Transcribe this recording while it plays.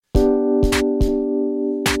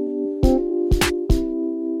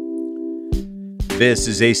This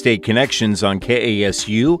is A-State Connections on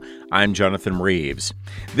KASU. I'm Jonathan Reeves.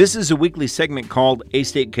 This is a weekly segment called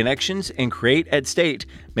A-State Connections and Create at State,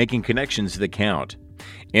 making connections that count.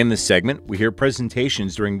 In this segment, we hear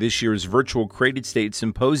presentations during this year's virtual Create at State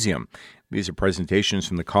Symposium. These are presentations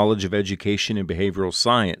from the College of Education and Behavioral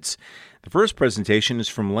Science. The first presentation is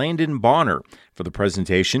from Landon Bonner. For the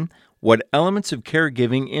presentation, What Elements of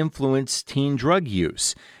Caregiving Influence Teen Drug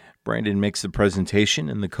Use? Brandon makes the presentation,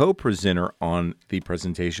 and the co-presenter on the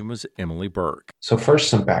presentation was Emily Burke. So first,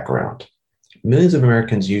 some background. Millions of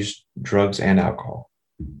Americans use drugs and alcohol.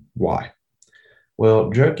 Why?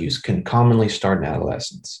 Well, drug use can commonly start in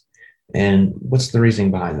adolescence. And what's the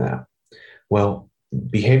reasoning behind that? Well,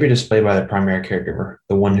 behavior displayed by the primary caregiver,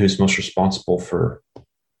 the one who's most responsible for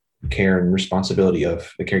care and responsibility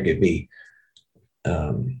of the caregivee,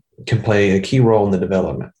 can play a key role in the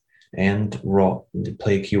development and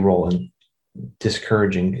play a key role in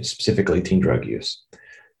discouraging specifically teen drug use.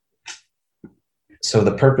 So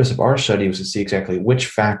the purpose of our study was to see exactly which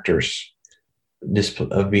factors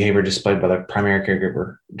of behavior displayed by the primary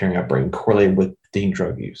caregiver during upbringing correlated with teen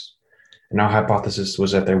drug use. And our hypothesis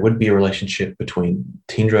was that there would be a relationship between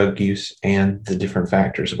teen drug use and the different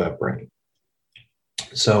factors of upbringing.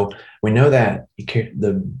 So we know that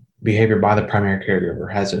the behavior by the primary caregiver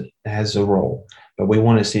has a role, but we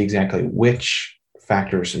want to see exactly which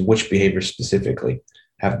factors and which behaviors specifically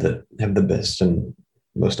have the best and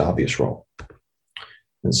most obvious role.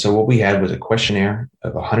 And so what we had was a questionnaire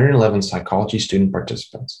of 111 psychology student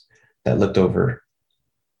participants that looked over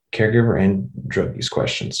caregiver and drug use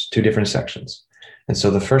questions, two different sections. And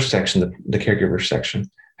so the first section, the caregiver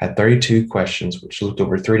section, had 32 questions, which looked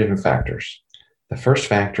over three different factors. The first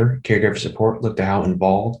factor, caregiver support, looked at how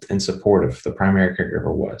involved and supportive the primary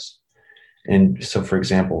caregiver was. And so, for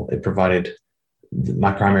example,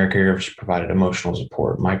 my primary caregiver provided emotional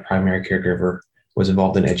support. My primary caregiver was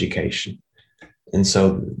involved in education. And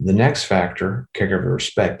so the next factor, caregiver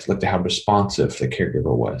respect, looked at how responsive the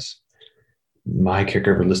caregiver was. My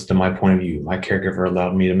caregiver listened to my point of view. My caregiver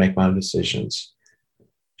allowed me to make my own decisions.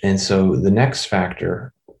 And so the next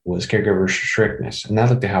factor was caregiver strictness, and that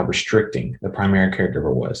looked at how restricting the primary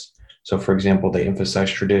caregiver was. So, for example, they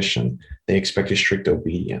emphasized tradition, they expected strict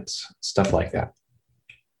obedience, stuff like that.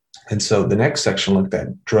 And so the next section looked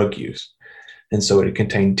at drug use. And so it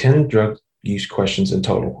contained 10 drug use questions in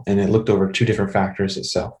total, and it looked over two different factors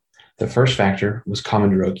itself. The first factor was common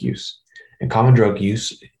drug use. And common drug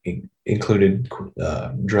use included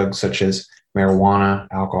drugs such as marijuana,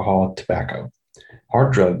 alcohol, tobacco.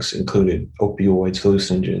 Hard drugs included opioids,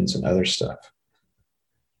 hallucinogens, and other stuff.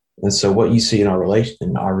 And so what you see in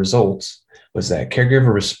our results was that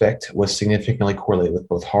caregiver respect was significantly correlated with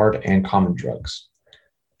both hard and common drugs.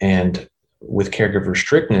 And with caregiver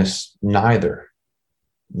strictness, neither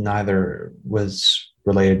was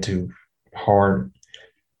related to hard.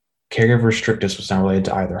 Caregiver strictness was not related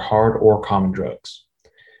to either hard or common drugs.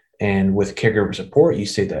 And with caregiver support, you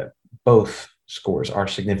see that both scores are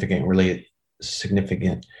significant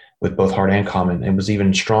with both hard and common, and was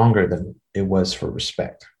even stronger than it was for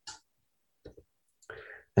respect.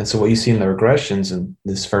 And so what you see in the regressions, and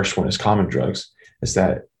this first one is common drugs, is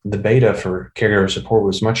that the beta for caregiver support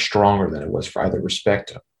was much stronger than it was for either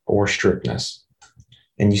respect or strictness.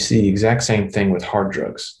 And you see the exact same thing with hard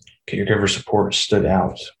drugs. Caregiver support stood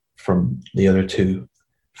out from the other two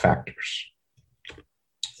factors.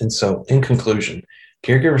 And so in conclusion,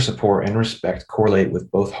 caregiver support and respect correlate with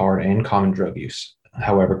both hard and common drug use.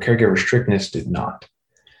 However, caregiver strictness did not.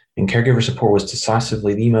 And caregiver support was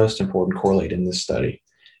decisively the most important correlate in this study.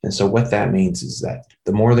 And so what that means is that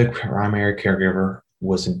the more the primary caregiver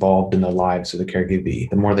was involved in the lives of the caregivee,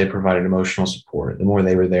 the more they provided emotional support, the more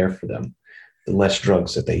they were there for them, the less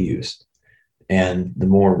drugs that they used. And the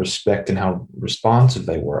more respect and how responsive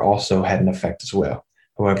they were also had an effect as well.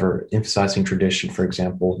 However, emphasizing tradition, for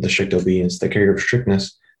example, the strict obedience, the caregiver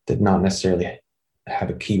strictness did not necessarily have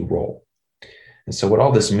a key role. And so what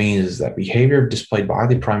all this means is that behavior displayed by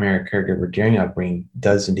the primary caregiver during upbringing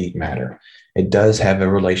does indeed matter. It does have a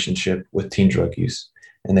relationship with teen drug use,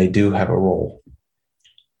 and they do have a role.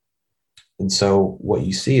 And so what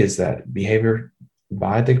you see is that behavior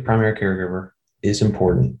by the primary caregiver is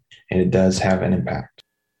important, and it does have an impact.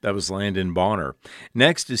 That was Landon Bonner.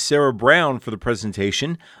 Next is Sarah Brown for the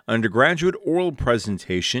presentation, Undergraduate Oral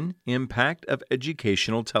Presentation, Impact of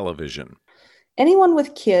Educational Television. Anyone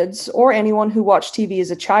with kids or anyone who watched TV as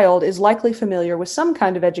a child is likely familiar with some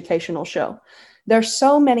kind of educational show. There's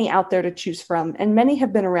so many out there to choose from, and many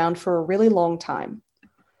have been around for a really long time.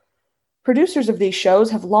 Producers of these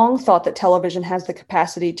shows have long thought that television has the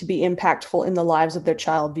capacity to be impactful in the lives of their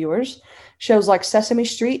child viewers. Shows like Sesame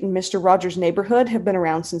Street and Mr. Rogers' Neighborhood have been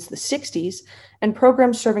around since the 60s, and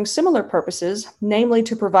programs serving similar purposes, namely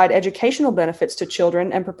to provide educational benefits to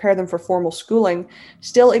children and prepare them for formal schooling,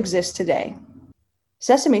 still exist today.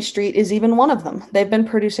 Sesame Street is even one of them. They've been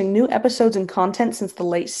producing new episodes and content since the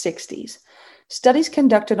late 60s. Studies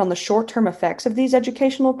conducted on the short-term effects of these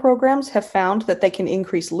educational programs have found that they can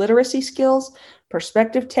increase literacy skills,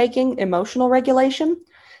 perspective taking, emotional regulation,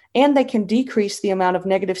 and they can decrease the amount of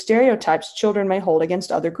negative stereotypes children may hold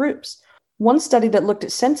against other groups. One study that looked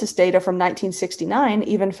at census data from 1969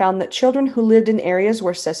 even found that children who lived in areas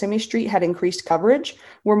where Sesame Street had increased coverage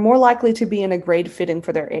were more likely to be in a grade fitting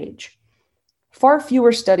for their age. Far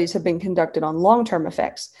fewer studies have been conducted on long-term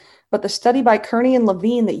effects, but the study by Kearney and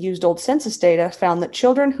Levine that used old census data found that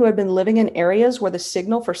children who had been living in areas where the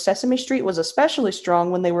signal for Sesame Street was especially strong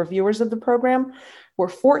when they were viewers of the program were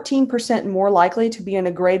 14% more likely to be in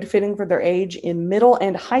a grade fitting for their age in middle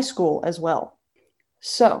and high school as well.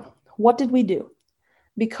 So, what did we do?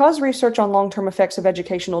 Because research on long-term effects of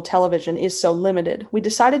educational television is so limited, we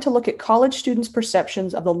decided to look at college students'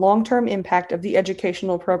 perceptions of the long-term impact of the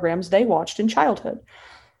educational programs they watched in childhood.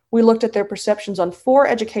 We looked at their perceptions on 4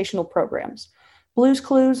 educational programs: Blue's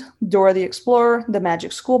Clues, Dora the Explorer, The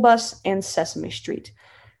Magic School Bus, and Sesame Street.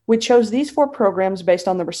 We chose these 4 programs based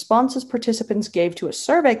on the responses participants gave to a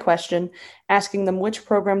survey question asking them which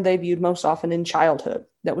program they viewed most often in childhood.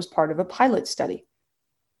 That was part of a pilot study.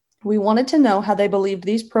 We wanted to know how they believed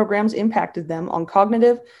these programs impacted them on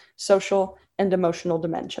cognitive, social, and emotional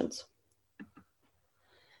dimensions.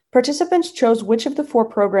 Participants chose which of the 4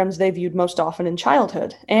 programs they viewed most often in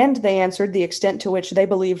childhood, and they answered the extent to which they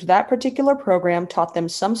believed that particular program taught them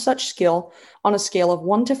some such skill on a scale of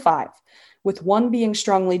 1 to 5, with 1 being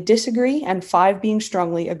strongly disagree and 5 being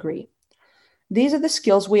strongly agree. These are the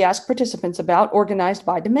skills we asked participants about, organized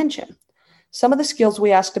by dimension. Some of the skills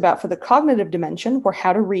we asked about for the cognitive dimension were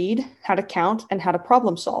how to read, how to count, and how to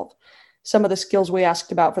problem solve. Some of the skills we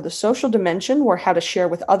asked about for the social dimension were how to share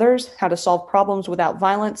with others, how to solve problems without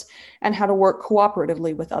violence, and how to work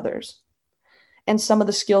cooperatively with others. And some of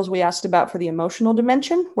the skills we asked about for the emotional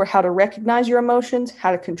dimension were how to recognize your emotions,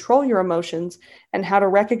 how to control your emotions, and how to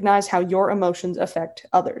recognize how your emotions affect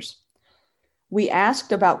others. We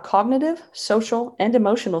asked about cognitive, social, and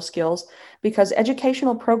emotional skills because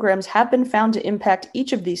educational programs have been found to impact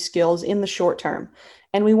each of these skills in the short term,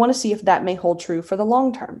 and we want to see if that may hold true for the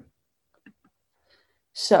long term.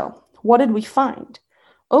 So, what did we find?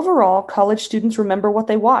 Overall, college students remember what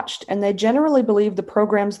they watched, and they generally believe the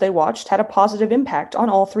programs they watched had a positive impact on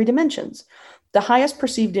all 3 dimensions. The highest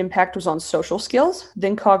perceived impact was on social skills,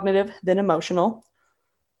 then cognitive, then emotional.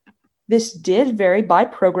 This did vary by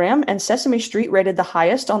program, and Sesame Street rated the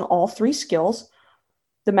highest on all 3 skills.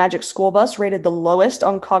 The Magic School Bus rated the lowest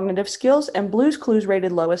on cognitive skills, and Blue's Clues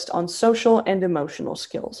rated lowest on social and emotional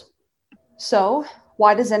skills. So,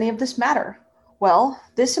 why does any of this matter? Well,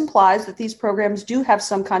 this implies that these programs do have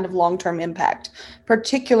some kind of long-term impact,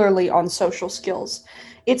 particularly on social skills.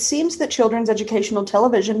 It seems that children's educational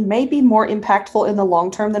television may be more impactful in the long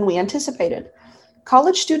term than we anticipated.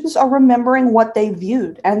 College students are remembering what they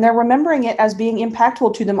viewed, and they're remembering it as being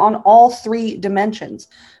impactful to them on all 3 dimensions,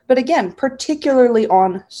 but again, particularly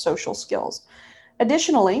on social skills.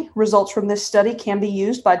 Additionally, results from this study can be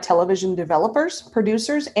used by television developers,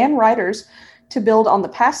 producers, and writers to build on the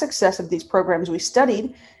past success of these programs we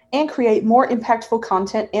studied and create more impactful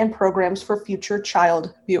content and programs for future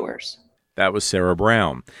child viewers. That was Sarah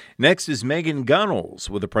Brown. Next is Megan Gunnels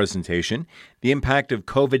with a presentation, The Impact of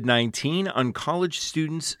COVID-19 on College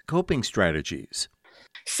Students' Coping Strategies.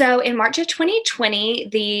 So in March of 2020,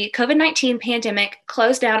 the COVID-19 pandemic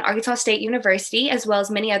closed down Arkansas State University, as well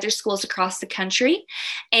as many other schools across the country,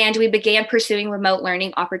 and we began pursuing remote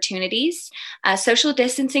learning opportunities. Social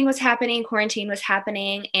distancing was happening, quarantine was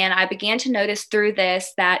happening, and I began to notice through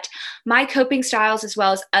this that my coping styles, as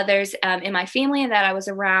well as others in my family and that I was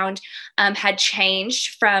around, had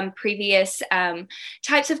changed from previous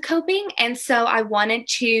types of coping, and so I wanted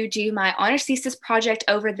to do my honors thesis project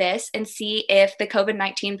over this and see if the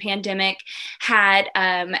COVID-19 pandemic had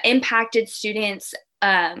impacted students'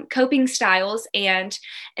 coping styles and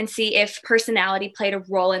see if personality played a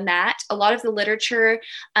role in that. A lot of the literature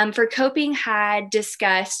for coping had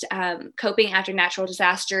discussed coping after natural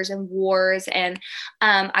disasters and wars, and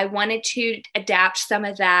I wanted to adapt some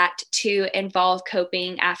of that to involve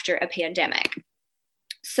coping after a pandemic.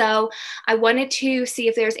 So I wanted to see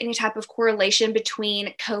if there's any type of correlation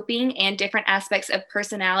between coping and different aspects of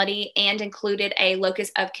personality, and included a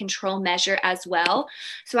locus of control measure as well.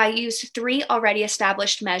 So I used 3 already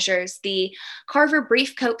established measures: the Carver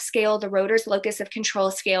Brief Cope Scale, the Roeder's Locus of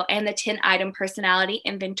Control Scale, and the 10-item personality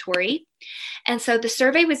inventory. And so the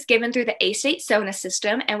survey was given through the A-State SONA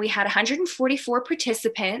system, and we had 144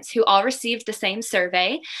 participants who all received the same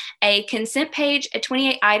survey: a consent page, a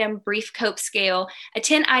 28-item brief cope scale, a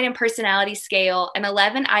 10-item personality scale, an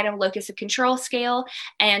 11-item locus of control scale,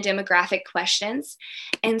 and demographic questions.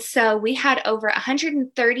 And so we had over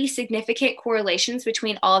 130 significant correlations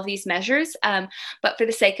between all of these measures, but for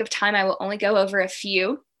the sake of time, I will only go over a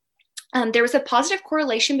few. There was a positive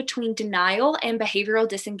correlation between denial and behavioral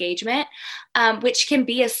disengagement, which can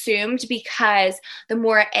be assumed because the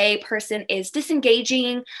more a person is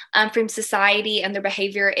disengaging from society and their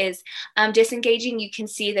behavior is disengaging, you can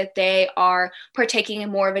see that they are partaking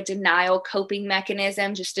in more of a denial coping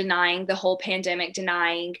mechanism, just denying the whole pandemic,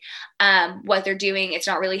 denying what they're doing, it's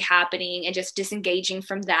not really happening, and just disengaging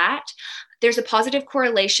from that. There's a positive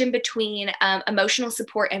correlation between emotional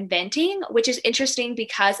support and venting, which is interesting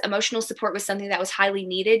because emotional support was something that was highly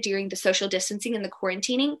needed during the social distancing and the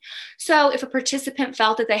quarantining. So if a participant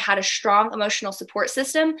felt that they had a strong emotional support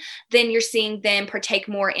system, then you're seeing them partake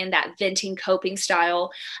more in that venting coping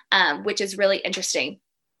style, which is really interesting.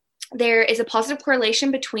 There is a positive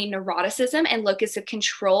correlation between neuroticism and locus of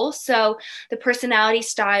control. So the personality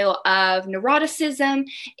style of neuroticism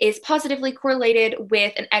is positively correlated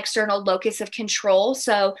with an external locus of control.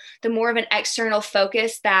 So the more of an external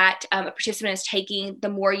focus that a participant is taking, the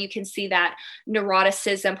more you can see that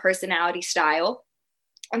neuroticism personality style.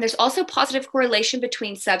 And there's also positive correlation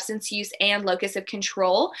between substance use and locus of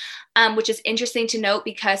control, which is interesting to note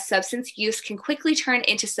because substance use can quickly turn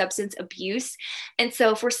into substance abuse. And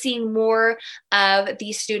so if we're seeing more of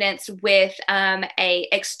these students with a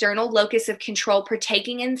external locus of control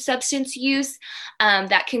partaking in substance use,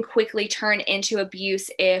 that can quickly turn into abuse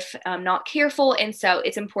if not careful. And so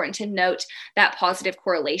it's important to note that positive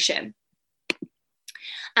correlation.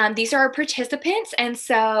 These are our participants. And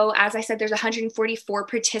so, as I said, there's 144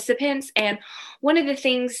 participants. And one of the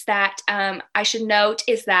things that I should note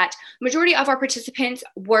is that majority of our participants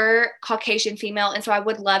were Caucasian female. And so I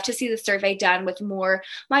would love to see the survey done with more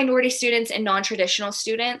minority students and non-traditional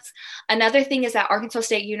students. Another thing is that Arkansas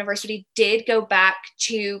State University did go back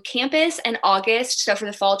to campus in August, so for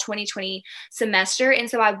the fall 2020 semester. And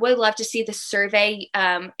so I would love to see the survey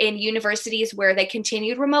in universities where they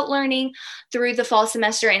continued remote learning through the fall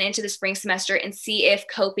semester and into the spring semester, and see if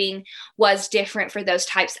coping was different for those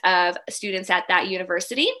types of students at that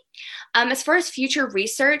university. As far as future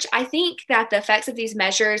research, I think that the effects of these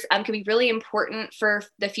measures can be really important for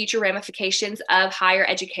the future ramifications of higher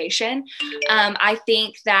education. I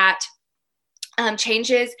think that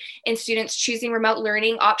changes in students choosing remote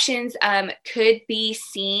learning options could be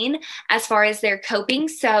seen as far as their coping.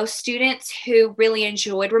 So students who really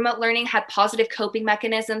enjoyed remote learning, had positive coping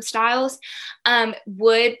mechanism styles,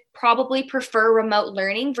 would probably prefer remote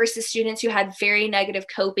learning versus students who had very negative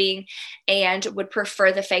coping and would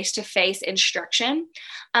prefer the face-to-face instruction.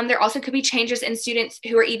 There also could be changes in students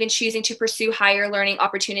who are even choosing to pursue higher learning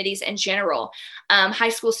opportunities in general. High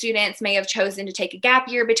school students may have chosen to take a gap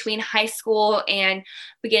year between high school and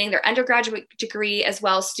beginning their undergraduate degree, as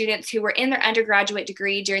well as students who were in their undergraduate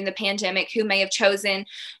degree during the pandemic who may have chosen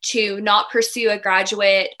to not pursue a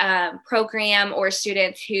graduate program, or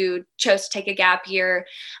students who chose to take a gap year.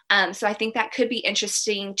 So I think that could be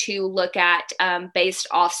interesting to look at based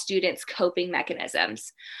off students' coping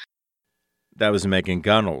mechanisms. That was Megan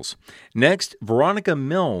Gunnels. Next, Veronica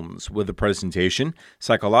Milnes with the presentation,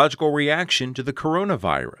 Psychological Reaction to the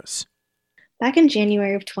Coronavirus. Back in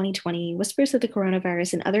January of 2020, whispers of the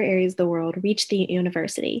coronavirus in other areas of the world reached the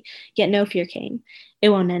university, yet no fear came. It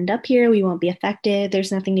won't end up here, we won't be affected,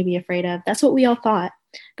 there's nothing to be afraid of. That's what we all thought.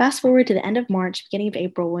 Fast forward to the end of March, beginning of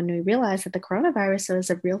April, when we realized that the coronavirus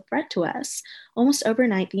was a real threat to us. Almost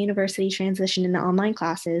overnight, the university transitioned into online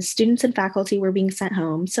classes, students and faculty were being sent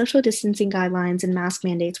home, social distancing guidelines and mask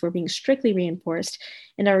mandates were being strictly reinforced,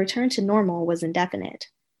 and our return to normal was indefinite.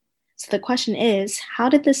 So the question is, how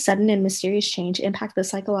did this sudden and mysterious change impact the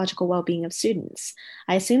psychological well-being of students?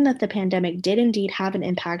 I assume that the pandemic did indeed have an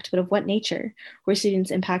impact, but of what nature? Were students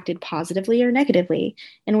impacted positively or negatively?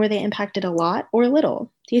 And were they impacted a lot or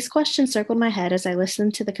little? These questions circled my head as I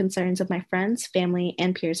listened to the concerns of my friends, family,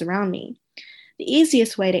 and peers around me. The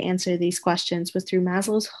easiest way to answer these questions was through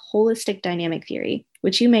Maslow's holistic dynamic theory,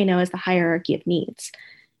 which you may know as the hierarchy of needs.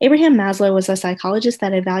 Abraham Maslow was a psychologist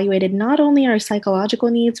that evaluated not only our psychological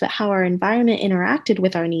needs, but how our environment interacted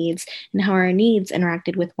with our needs and how our needs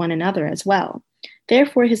interacted with one another as well.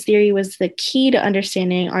 Therefore, his theory was the key to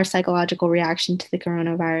understanding our psychological reaction to the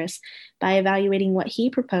coronavirus by evaluating what he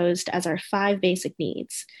proposed as our 5 basic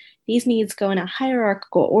needs. These needs go in a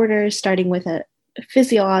hierarchical order, starting with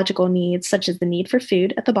physiological needs, such as the need for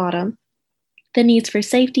food at the bottom, the needs for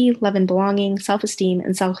safety, love and belonging, self-esteem,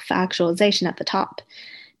 and self-actualization at the top.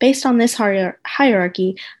 Based on this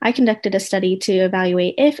hierarchy, I conducted a study to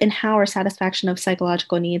evaluate if and how our satisfaction of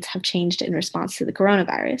psychological needs have changed in response to the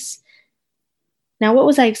coronavirus. Now, what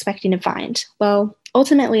was I expecting to find? Well,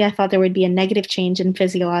 ultimately, I thought there would be a negative change in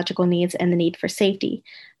physiological needs and the need for safety.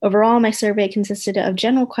 Overall, my survey consisted of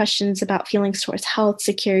general questions about feelings towards health,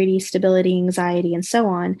 security, stability, anxiety, and so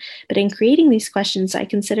on. But in creating these questions, I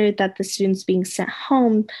considered that the students being sent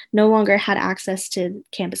home no longer had access to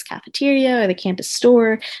campus cafeteria or the campus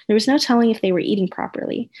store. There was no telling if they were eating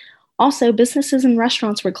properly. Also, businesses and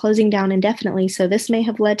restaurants were closing down indefinitely, so this may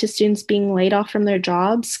have led to students being laid off from their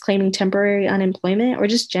jobs, claiming temporary unemployment, or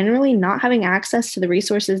just generally not having access to the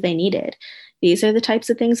resources they needed. These are the types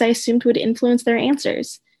of things I assumed would influence their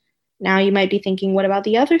answers. Now you might be thinking, what about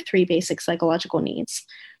the other 3 basic psychological needs?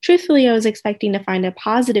 Truthfully, I was expecting to find a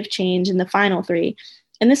positive change in the final 3.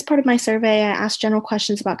 In this part of my survey, I asked general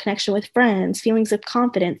questions about connection with friends, feelings of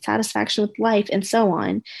confidence, satisfaction with life, and so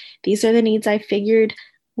on. These are the needs I figured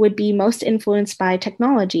would be most influenced by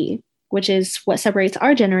technology, which is what separates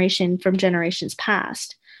our generation from generations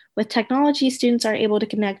past. With technology, students are able to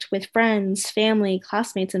connect with friends, family,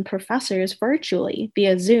 classmates, and professors virtually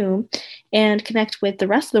via Zoom and connect with the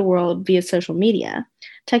rest of the world via social media.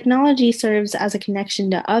 Technology serves as a connection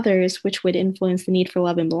to others, which would influence the need for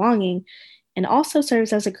love and belonging, and also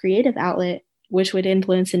serves as a creative outlet, which would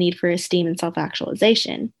influence the need for esteem and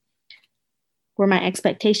self-actualization. Were my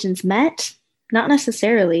expectations met? Not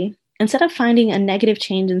necessarily. Instead of finding a negative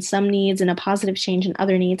change in some needs and a positive change in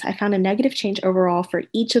other needs, I found a negative change overall for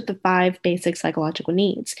each of the 5 basic psychological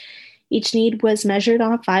needs. Each need was measured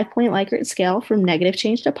on a 5-point Likert scale from negative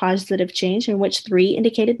change to positive change, in which 3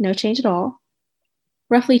 indicated no change at all.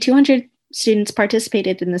 Roughly 200 students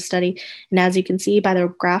participated in this study, and as you can see by the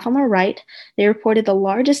graph on the right, they reported the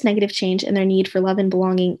largest negative change in their need for love and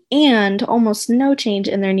belonging and almost no change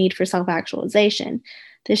in their need for self-actualization.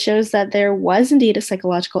 This shows that there was indeed a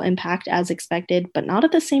psychological impact as expected, but not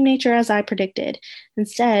of the same nature as I predicted.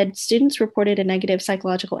 Instead, students reported a negative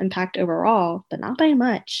psychological impact overall, but not by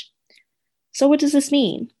much. So what does this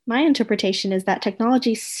mean? My interpretation is that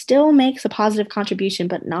technology still makes a positive contribution,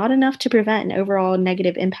 but not enough to prevent an overall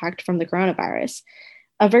negative impact from the coronavirus.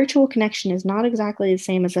 A virtual connection is not exactly the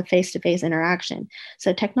same as a face-to-face interaction,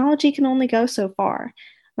 so technology can only go so far.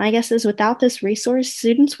 My guess is without this resource,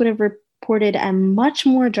 students would have reported a much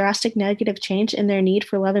more drastic negative change in their need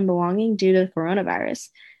for love and belonging due to the coronavirus.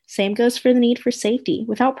 Same goes for the need for safety.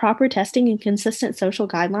 Without proper testing and consistent social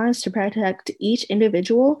guidelines to protect each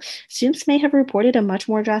individual, students may have reported a much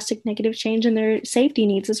more drastic negative change in their safety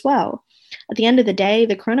needs as well. At the end of the day,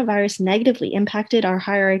 the coronavirus negatively impacted our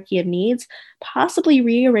hierarchy of needs, possibly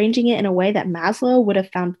rearranging it in a way that Maslow would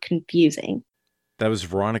have found confusing. That was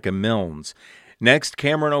Veronica Milnes. Next,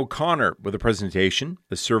 Cameron O'Connor with a presentation,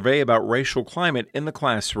 a survey about racial climate in the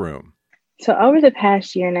classroom. So over the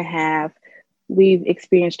past year and a half, we've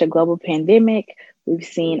experienced a global pandemic. We've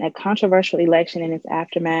seen a controversial election in its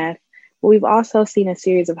aftermath. But we've also seen a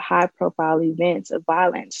series of high-profile events of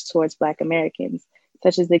violence towards Black Americans,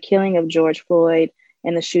 such as the killing of George Floyd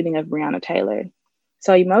and the shooting of Breonna Taylor.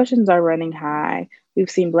 So emotions are running high. We've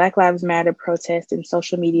seen Black Lives Matter protest and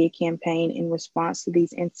social media campaign in response to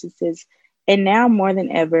these instances. And now more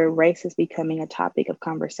than ever, race is becoming a topic of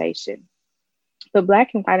conversation. But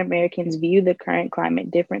Black and white Americans view the current climate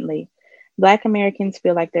differently. Black Americans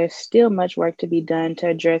feel like there's still much work to be done to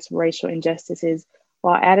address racial injustices,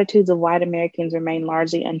 while attitudes of white Americans remain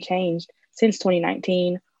largely unchanged since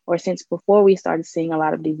 2019 or since before we started seeing a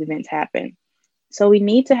lot of these events happen. So we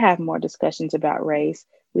need to have more discussions about race.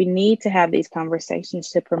 We need to have these conversations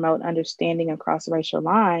to promote understanding across racial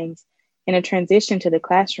lines. And a transition to the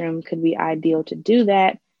classroom could be ideal to do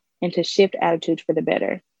that and to shift attitudes for the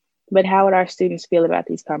better. But how would our students feel about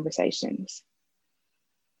these conversations?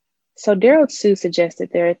 So Daryl Tsu suggests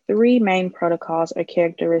that there are 3 main protocols or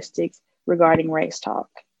characteristics regarding race talk.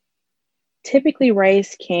 Typically,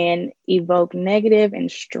 race can evoke negative and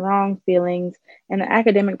strong feelings, and the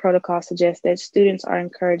academic protocol suggests that students are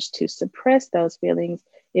encouraged to suppress those feelings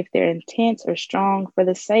if they're intense or strong for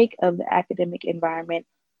the sake of the academic environment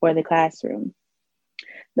or the classroom.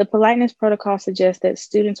 The politeness protocol suggests that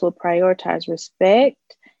students will prioritize respect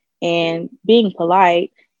and being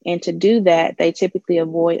polite And to do that, they typically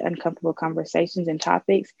avoid uncomfortable conversations and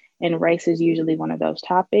topics, and race is usually one of those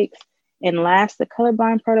topics. And last, the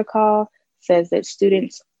colorblind protocol says that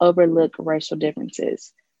students overlook racial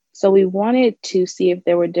differences. So we wanted to see if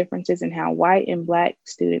there were differences in how white and Black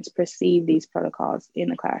students perceive these protocols in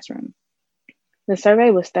the classroom. The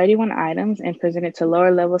survey was 31 items and presented to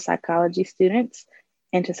lower level psychology students.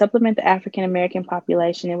 And to supplement the African American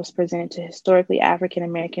population, it was presented to historically African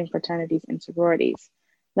American fraternities and sororities.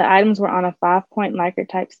 The items were on a 5-point Likert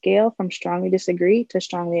type scale from strongly disagree to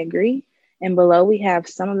strongly agree. And below we have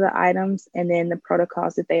some of the items and then the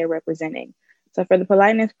protocols that they are representing. So for the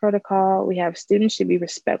politeness protocol, we have students should be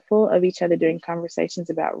respectful of each other during conversations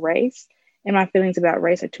about race. And my feelings about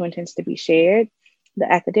race are too intense to be shared.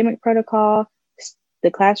 The academic protocol,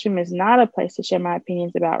 the classroom is not a place to share my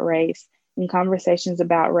opinions about race, and conversations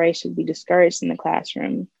about race should be discouraged in the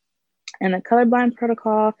classroom. And the colorblind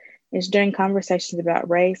protocol is during conversations about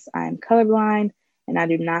race, I am colorblind and I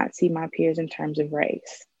do not see my peers in terms of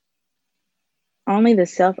race. Only the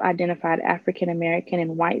self-identified African American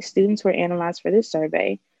and white students were analyzed for this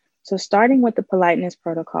survey. So starting with the politeness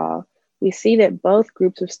protocol, we see that both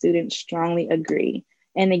groups of students strongly agree.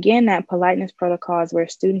 And again, that politeness protocol is where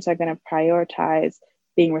students are going to prioritize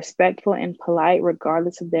being respectful and polite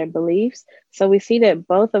regardless of their beliefs. So we see that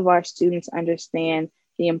both of our students understand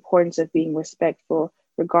the importance of being respectful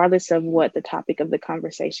regardless of what the topic of the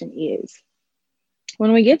conversation is.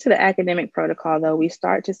 When we get to the academic protocol, though, we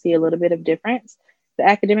start to see a little bit of difference. The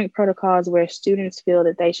academic protocol is where students feel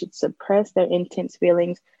that they should suppress their intense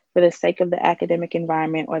feelings for the sake of the academic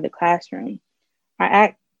environment or the classroom.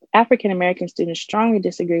 Our African American students strongly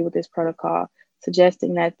disagree with this protocol,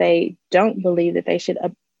 suggesting that they don't believe that they should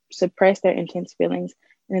suppress their intense feelings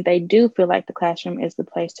and that they do feel like the classroom is the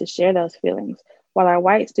place to share those feelings, while our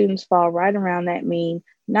white students fall right around that mean,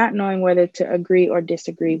 not knowing whether to agree or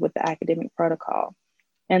disagree with the academic protocol.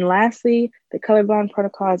 And lastly, the colorblind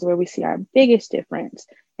protocol is where we see our biggest difference.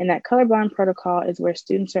 And that colorblind protocol is where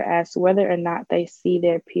students are asked whether or not they see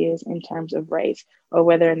their peers in terms of race or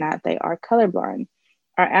whether or not they are colorblind.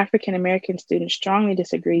 Our African American students strongly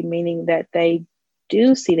disagree, meaning that they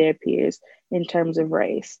do see their peers in terms of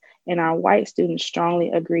race. And our white students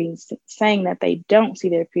strongly agree, saying that they don't see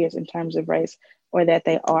their peers in terms of race or that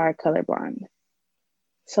they are colorblind.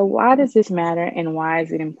 So why does this matter and why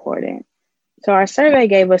is it important? So our survey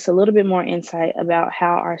gave us a little bit more insight about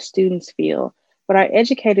how our students feel, but our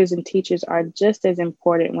educators and teachers are just as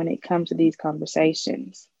important when it comes to these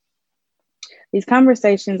conversations. These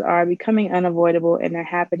conversations are becoming unavoidable and they're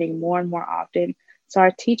happening more and more often. So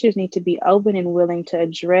our teachers need to be open and willing to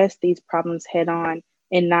address these problems head on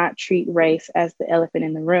and not treat race as the elephant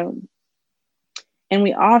in the room. And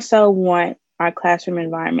we also want our classroom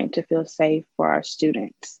environment to feel safe for our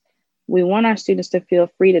students. We want our students to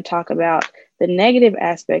feel free to talk about the negative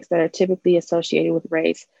aspects that are typically associated with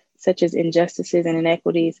race, such as injustices and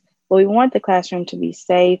inequities, but we want the classroom to be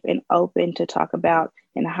safe and open to talk about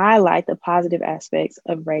and highlight the positive aspects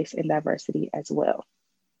of race and diversity as well.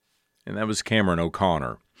 And that was Cameron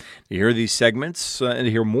O'Connor. To hear these segments and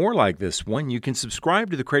to hear more like this one, you can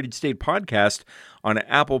subscribe to the Creighton State Podcast on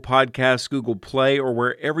Apple Podcasts, Google Play, or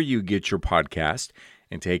wherever you get your podcast.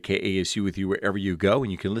 And take KASU with you wherever you go.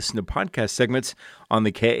 And you can listen to podcast segments on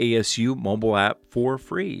the KASU mobile app for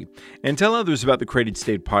free. And tell others about the Creighton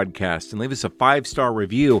State Podcast and leave us a 5-star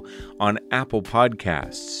review on Apple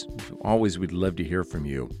Podcasts. Always, we'd love to hear from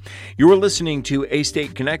you. You are listening to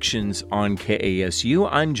A-State Connections on KASU.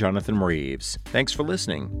 I'm Jonathan Reeves. Thanks for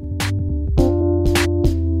listening.